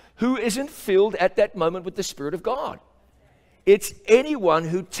who isn't filled at that moment with the Spirit of God. It's anyone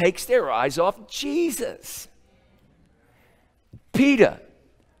who takes their eyes off Jesus. Peter,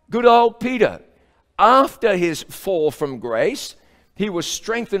 good old Peter, after his fall from grace, he was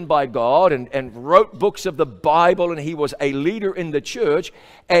strengthened by God and wrote books of the Bible, and he was a leader in the church,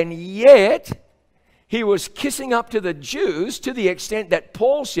 and yet he was kissing up to the Jews to the extent that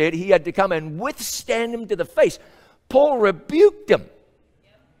Paul said he had to come and withstand them to the face. Paul rebuked them.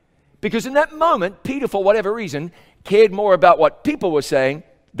 Because in that moment, Peter, for whatever reason, cared more about what people were saying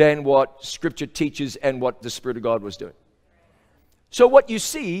than what Scripture teaches and what the Spirit of God was doing. So what you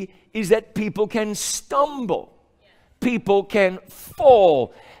see is that people can stumble. People can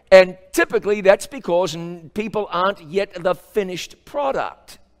fall. And typically that's because people aren't yet the finished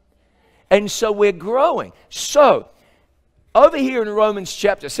product. And so we're growing. So over here in Romans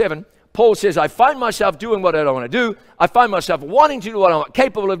chapter 7, Paul says, I find myself doing what I don't want to do. I find myself wanting to do what I'm not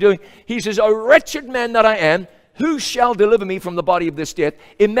capable of doing. He says, O wretched man that I am, who shall deliver me from the body of this death?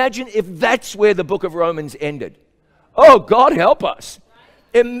 Imagine if that's where the book of Romans ended. Oh, God help us.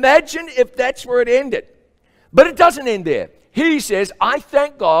 Imagine if that's where it ended. But it doesn't end there. He says, I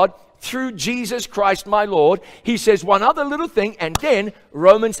thank God through Jesus Christ my Lord. He says one other little thing, and then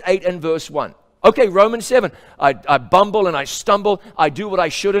Romans 8 and verse 1. Okay, Romans 7, I bumble and I stumble. I do what I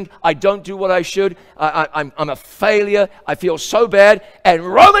shouldn't. I don't do what I should. I'm a failure. I feel so bad. And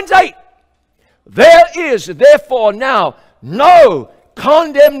Romans 8, there is therefore now no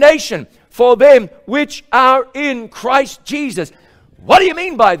condemnation for them which are in Christ Jesus. What do you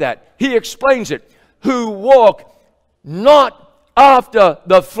mean by that? He explains it. Who walk not after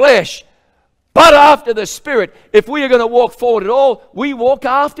the flesh, but after the Spirit. If we are going to walk forward at all, we walk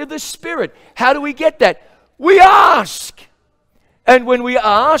after the Spirit. How do we get that? We ask. And when we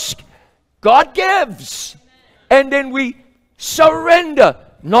ask, God gives. And then we surrender.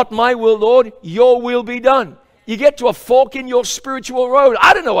 Not my will, Lord, your will be done. You get to a fork in your spiritual road.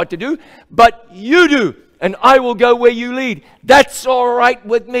 I don't know what to do, but you do. And I will go where you lead. That's all right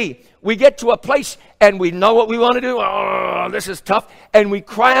with me. We get to a place and we know what we want to do. Oh, this is tough. And we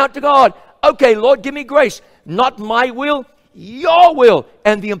cry out to God. Okay, Lord, give me grace. Not my will, your will.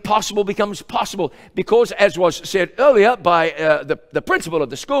 And the impossible becomes possible. Because as was said earlier by the principal of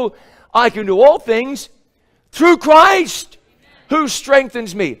the school, I can do all things through Christ who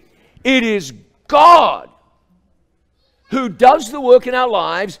strengthens me. It is God who does the work in our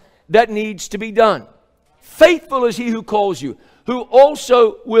lives that needs to be done. Faithful is he who calls you, who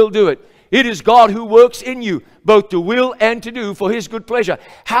also will do it. It is God who works in you, both to will and to do for his good pleasure.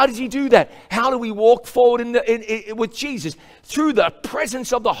 How does he do that? How do we walk forward with Jesus? Through the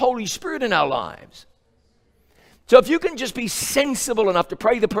presence of the Holy Spirit in our lives. So if you can just be sensible enough to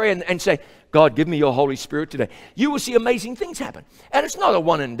pray the prayer and say, God, give me your Holy Spirit today, you will see amazing things happen. And it's not a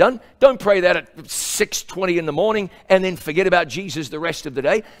one and done. Don't pray that at 6:20 in the morning and then forget about Jesus the rest of the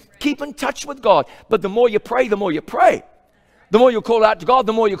day. Keep in touch with God. But the more you pray, the more you pray. The more you call out to God,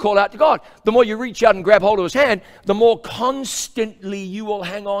 the more you call out to God. The more you reach out and grab hold of his hand, the more constantly you will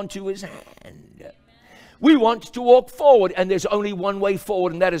hang on to his hand. We want to walk forward, and there's only one way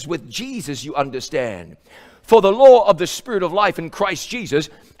forward, and that is with Jesus, you understand. For the law of the Spirit of life in Christ Jesus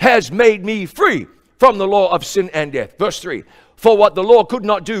has made me free from the law of sin and death. Verse 3, for what the law could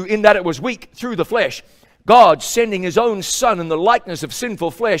not do in that it was weak through the flesh, God sending his own Son in the likeness of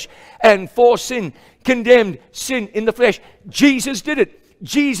sinful flesh, and for sin condemned sin in the flesh. Jesus did it.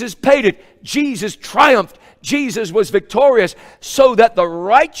 Jesus paid it. Jesus triumphed. Jesus was victorious so that the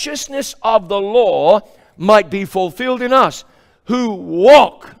righteousness of the law might be fulfilled in us who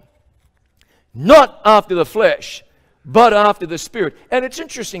walk not after the flesh, but after the Spirit. And it's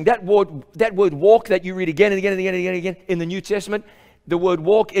interesting, that word walk that you read again and again and again and again and again in the New Testament, the word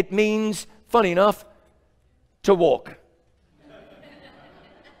walk, it means, funny enough, to walk.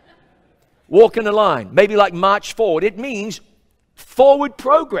 Walk in a line, maybe like march forward. It means forward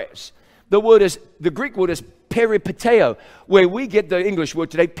progress. The Greek word is peripateo, where we get the English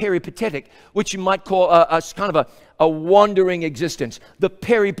word today, peripatetic, which you might call a kind of a wandering existence, the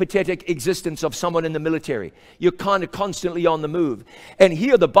peripatetic existence of someone in the military. You're kind of constantly on the move. And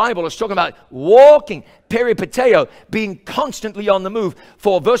here the Bible is talking about walking, peripateo, being constantly on the move.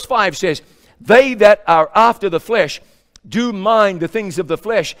 For verse 5 says, they that are after the flesh do mind the things of the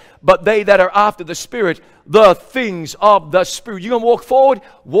flesh, but they that are after the Spirit, the things of the Spirit. You're going to walk forward,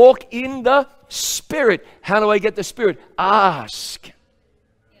 walk in the Spirit. How do I get the Spirit? Ask.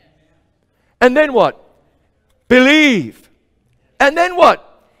 And then what? Believe. And then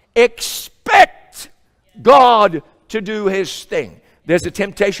what? Expect God to do His thing. There's a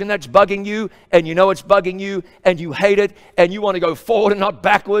temptation that's bugging you, and you know it's bugging you, and you hate it, and you want to go forward and not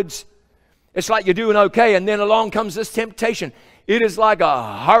backwards. It's like you're doing okay, and then along comes this temptation. It is like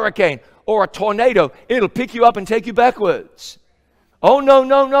a hurricane or a tornado. It'll pick you up and take you backwards. Oh, no,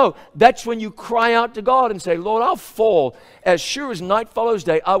 no, no. That's when you cry out to God and say, Lord, I'll fall. As sure as night follows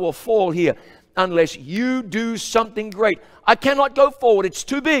day, I will fall here unless you do something great. I cannot go forward. It's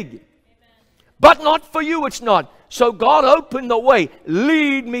too big. Amen. But not for you, it's not. So God, open the way.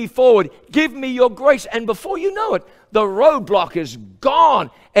 Lead me forward. Give me your grace. And before you know it, the roadblock is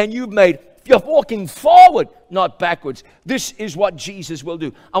gone, and you're walking forward, not backwards. This is what Jesus will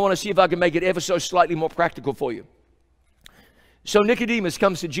do. I want to see if I can make it ever so slightly more practical for you. So Nicodemus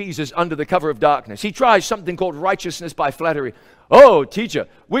comes to Jesus under the cover of darkness. He tries something called righteousness by flattery. Oh, teacher,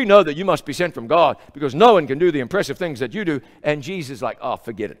 we know that you must be sent from God because no one can do the impressive things that you do. And Jesus is like, oh,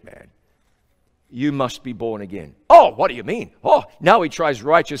 forget it, man. You must be born again. Oh, what do you mean? Oh, now he tries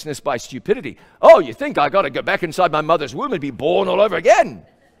righteousness by stupidity. Oh, you think I got to go back inside my mother's womb and be born all over again?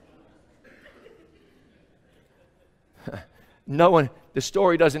 No one, the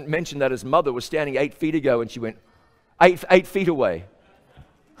story doesn't mention that his mother was standing 8 feet ago and she went 8 feet away.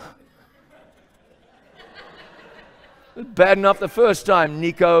 Bad enough the first time,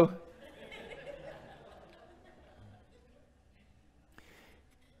 Nico.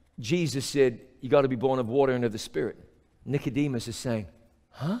 Jesus said, you got to be born of water and of the Spirit. Nicodemus is saying,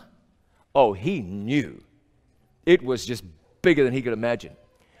 huh? Oh, he knew. It was just bigger than he could imagine.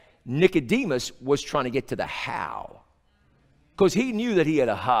 Nicodemus was trying to get to the how. Because he knew that he had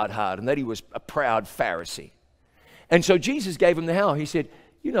a hard heart and that he was a proud Pharisee. And so Jesus gave him the how. He said,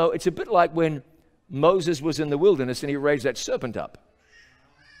 you know, it's a bit like when Moses was in the wilderness and he raised that serpent up.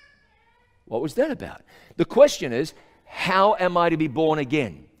 What was that about? The question is, how am I to be born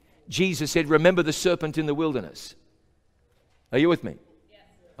again? Jesus said, remember the serpent in the wilderness. Are you with me? Yes.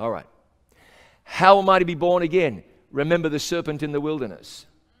 All right. How am I to be born again? Remember the serpent in the wilderness.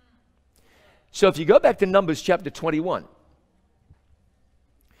 So if you go back to Numbers chapter 21,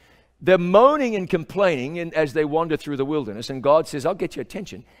 they're moaning and complaining as they wander through the wilderness, and God says, I'll get your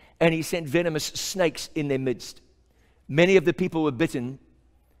attention. And he sent venomous snakes in their midst. Many of the people were bitten,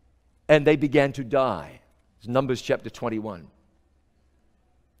 and they began to die. It's Numbers chapter 21.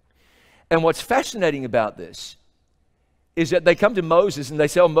 And what's fascinating about this is that they come to Moses and they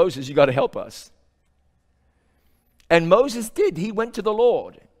say, oh, Moses, you got to help us. And Moses did. He went to the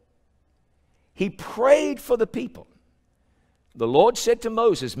Lord. He prayed for the people. The Lord said to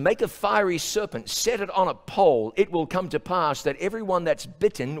Moses, make a fiery serpent, set it on a pole. It will come to pass that everyone that's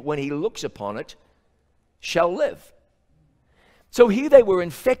bitten, when he looks upon it, shall live. So here they were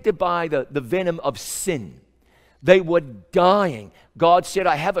infected by the venom of sin. They were dying. God said,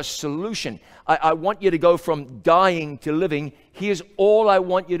 I have a solution. I want you to go from dying to living. Here's all I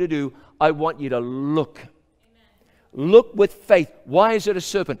want you to do. I want you to look. Look with faith. Why is it a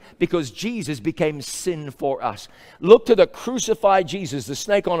serpent? Because Jesus became sin for us. Look to the crucified Jesus, the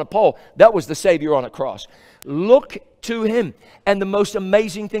snake on a pole. That was the Savior on a cross. Look to him. And the most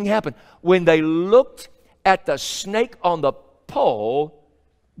amazing thing happened. When they looked at the snake on the pole,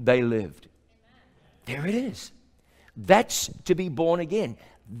 they lived. There it is. That's to be born again.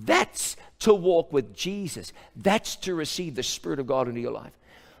 That's to walk with Jesus. That's to receive the Spirit of God into your life.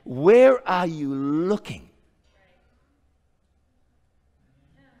 Where are you looking?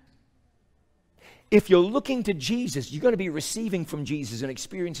 If you're looking to Jesus, you're going to be receiving from Jesus and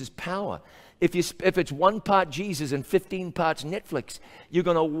experience His power. If it's 1 part Jesus and 15 parts Netflix, you're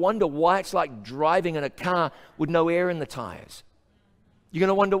going to wonder why it's like driving in a car with no air in the tires. You're going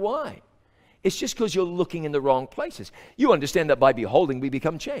to wonder why. It's just because you're looking in the wrong places. You understand that by beholding, we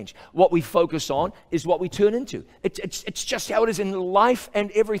become changed. What we focus on is what we turn into. It's just how it is in life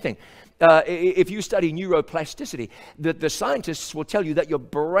and everything. If you study neuroplasticity, the scientists will tell you that your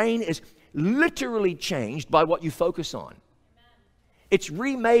brain is literally changed by what you focus on. It's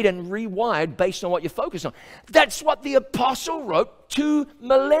remade and rewired based on what you focus on. That's what the apostle wrote 2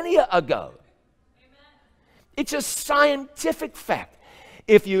 millennia ago. It's a scientific fact.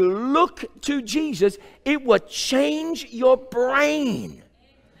 If you look to Jesus, it will change your brain.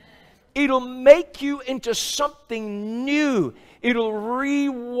 It'll make you into something new. It'll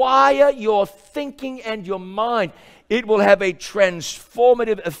rewire your thinking and your mind. It will have a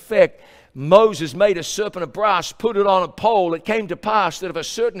transformative effect. Moses made a serpent of brass, put it on a pole. It came to pass that if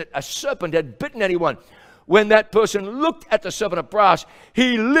a serpent had bitten anyone, when that person looked at the serpent of brass,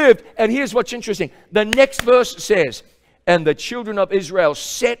 he lived. And here's what's interesting. The next verse says, and the children of Israel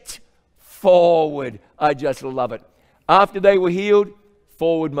set forward. I just love it. After they were healed,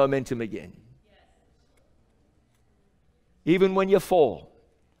 forward momentum again. Even when you fall,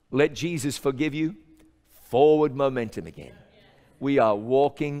 let Jesus forgive you. Forward momentum again. We are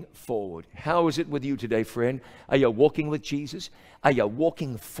walking forward. How is it with you today, friend? Are you walking with Jesus? Are you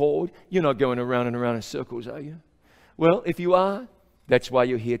walking forward? You're not going around and around in circles, are you? Well, if you are, that's why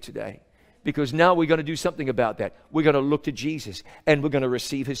you're here today. Because now we're going to do something about that. We're going to look to Jesus and we're going to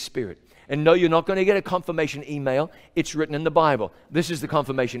receive His Spirit. And no, you're not going to get a confirmation email. It's written in the Bible. This is the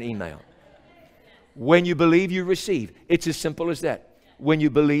confirmation email. When you believe, you receive. It's as simple as that. When you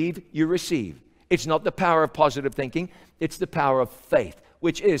believe, you receive. It's not the power of positive thinking. It's the power of faith,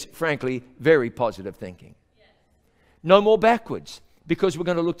 which is, frankly, very positive thinking. No more backwards, because we're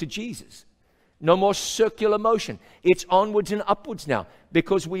going to look to Jesus. No more circular motion. It's onwards and upwards now,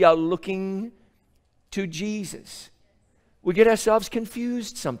 because we are looking to Jesus. We get ourselves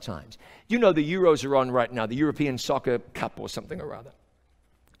confused sometimes. You know the Euros are on right now, the European Soccer Cup or something or other.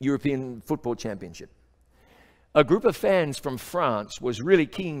 European Football Championship. A group of fans from France was really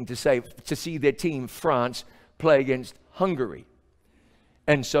keen to see their team, France, play against Hungary.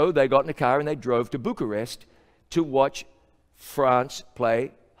 And so they got in a car and they drove to Bucharest to watch France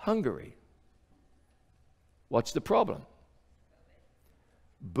play Hungary. What's the problem?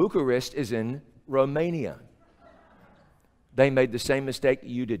 Bucharest is in Romania. They made the same mistake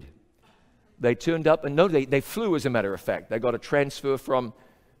you did. They turned up, and no, they flew, as a matter of fact. They got a transfer from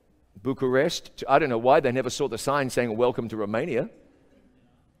Bucharest to, I don't know why, they never saw the sign saying, welcome to Romania.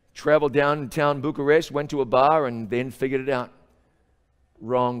 Traveled downtown Bucharest, went to a bar, and then figured it out.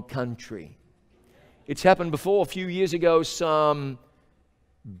 Wrong country. It's happened before. A few years ago, some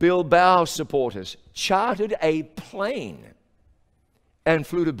Bilbao supporters chartered a plane and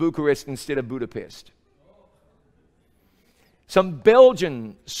flew to Bucharest instead of Budapest. Some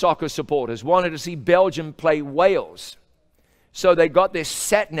Belgian soccer supporters wanted to see Belgium play Wales. So they got their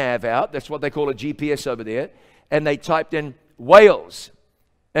sat-nav out, that's what they call a GPS over there, and they typed in Wales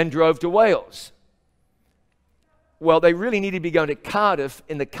and drove to Wales. Well, they really needed to be going to Cardiff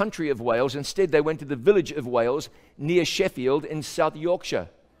in the country of Wales. Instead, they went to the village of Wales near Sheffield in South Yorkshire.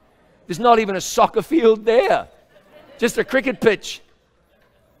 There's not even a soccer field there, just a cricket pitch.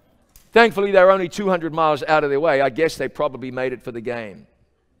 Thankfully, they were only 200 miles out of their way. I guess they probably made it for the game.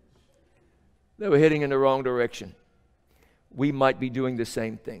 They were heading in the wrong direction. We might be doing the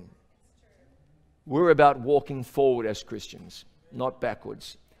same thing. We're about walking forward as Christians, not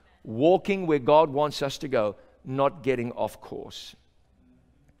backwards. Walking where God wants us to go, not getting off course.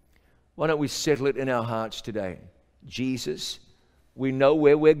 Why don't we settle it in our hearts today? Jesus, we know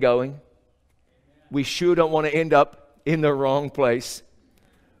where we're going. We sure don't want to end up in the wrong place.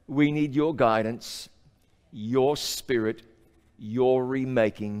 We need your guidance, your Spirit, your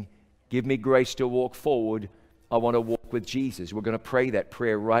remaking. Give me grace to walk forward. I want to walk with Jesus. We're going to pray that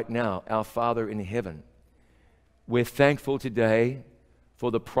prayer right now. Our Father in heaven, we're thankful today for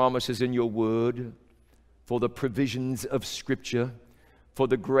the promises in your word, for the provisions of Scripture, for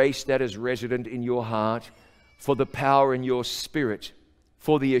the grace that is resident in your heart, for the power in your Spirit,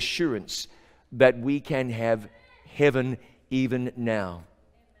 for the assurance that we can have heaven even now.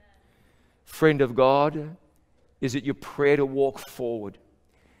 Friend of God, is it your prayer to walk forward?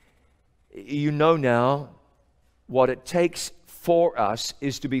 You know now what it takes for us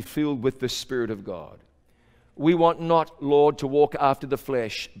is to be filled with the Spirit of God. We want not, Lord, to walk after the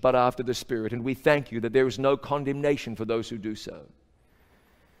flesh, but after the Spirit. And we thank you that there is no condemnation for those who do so.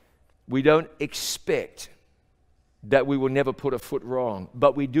 We don't expect that we will never put a foot wrong,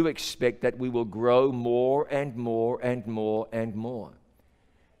 but we do expect that we will grow more and more and more and more.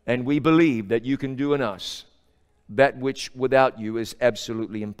 And we believe that you can do in us that which without you is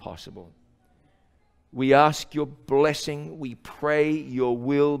absolutely impossible. We ask your blessing. We pray your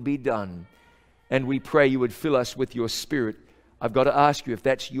will be done. And we pray you would fill us with your Spirit. I've got to ask you if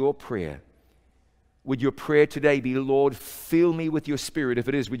that's your prayer. Would your prayer today be, Lord, fill me with your Spirit? If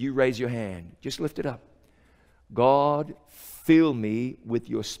it is, would you raise your hand? Just lift it up. God, fill me with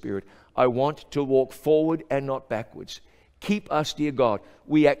your Spirit. I want to walk forward and not backwards. Keep us, dear God.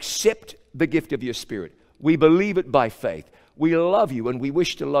 We accept the gift of your Spirit. We believe it by faith. We love you and we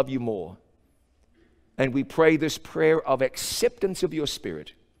wish to love you more. And we pray this prayer of acceptance of your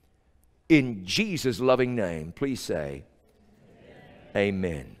Spirit. In Jesus' loving name, please say, Amen.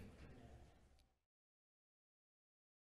 Amen.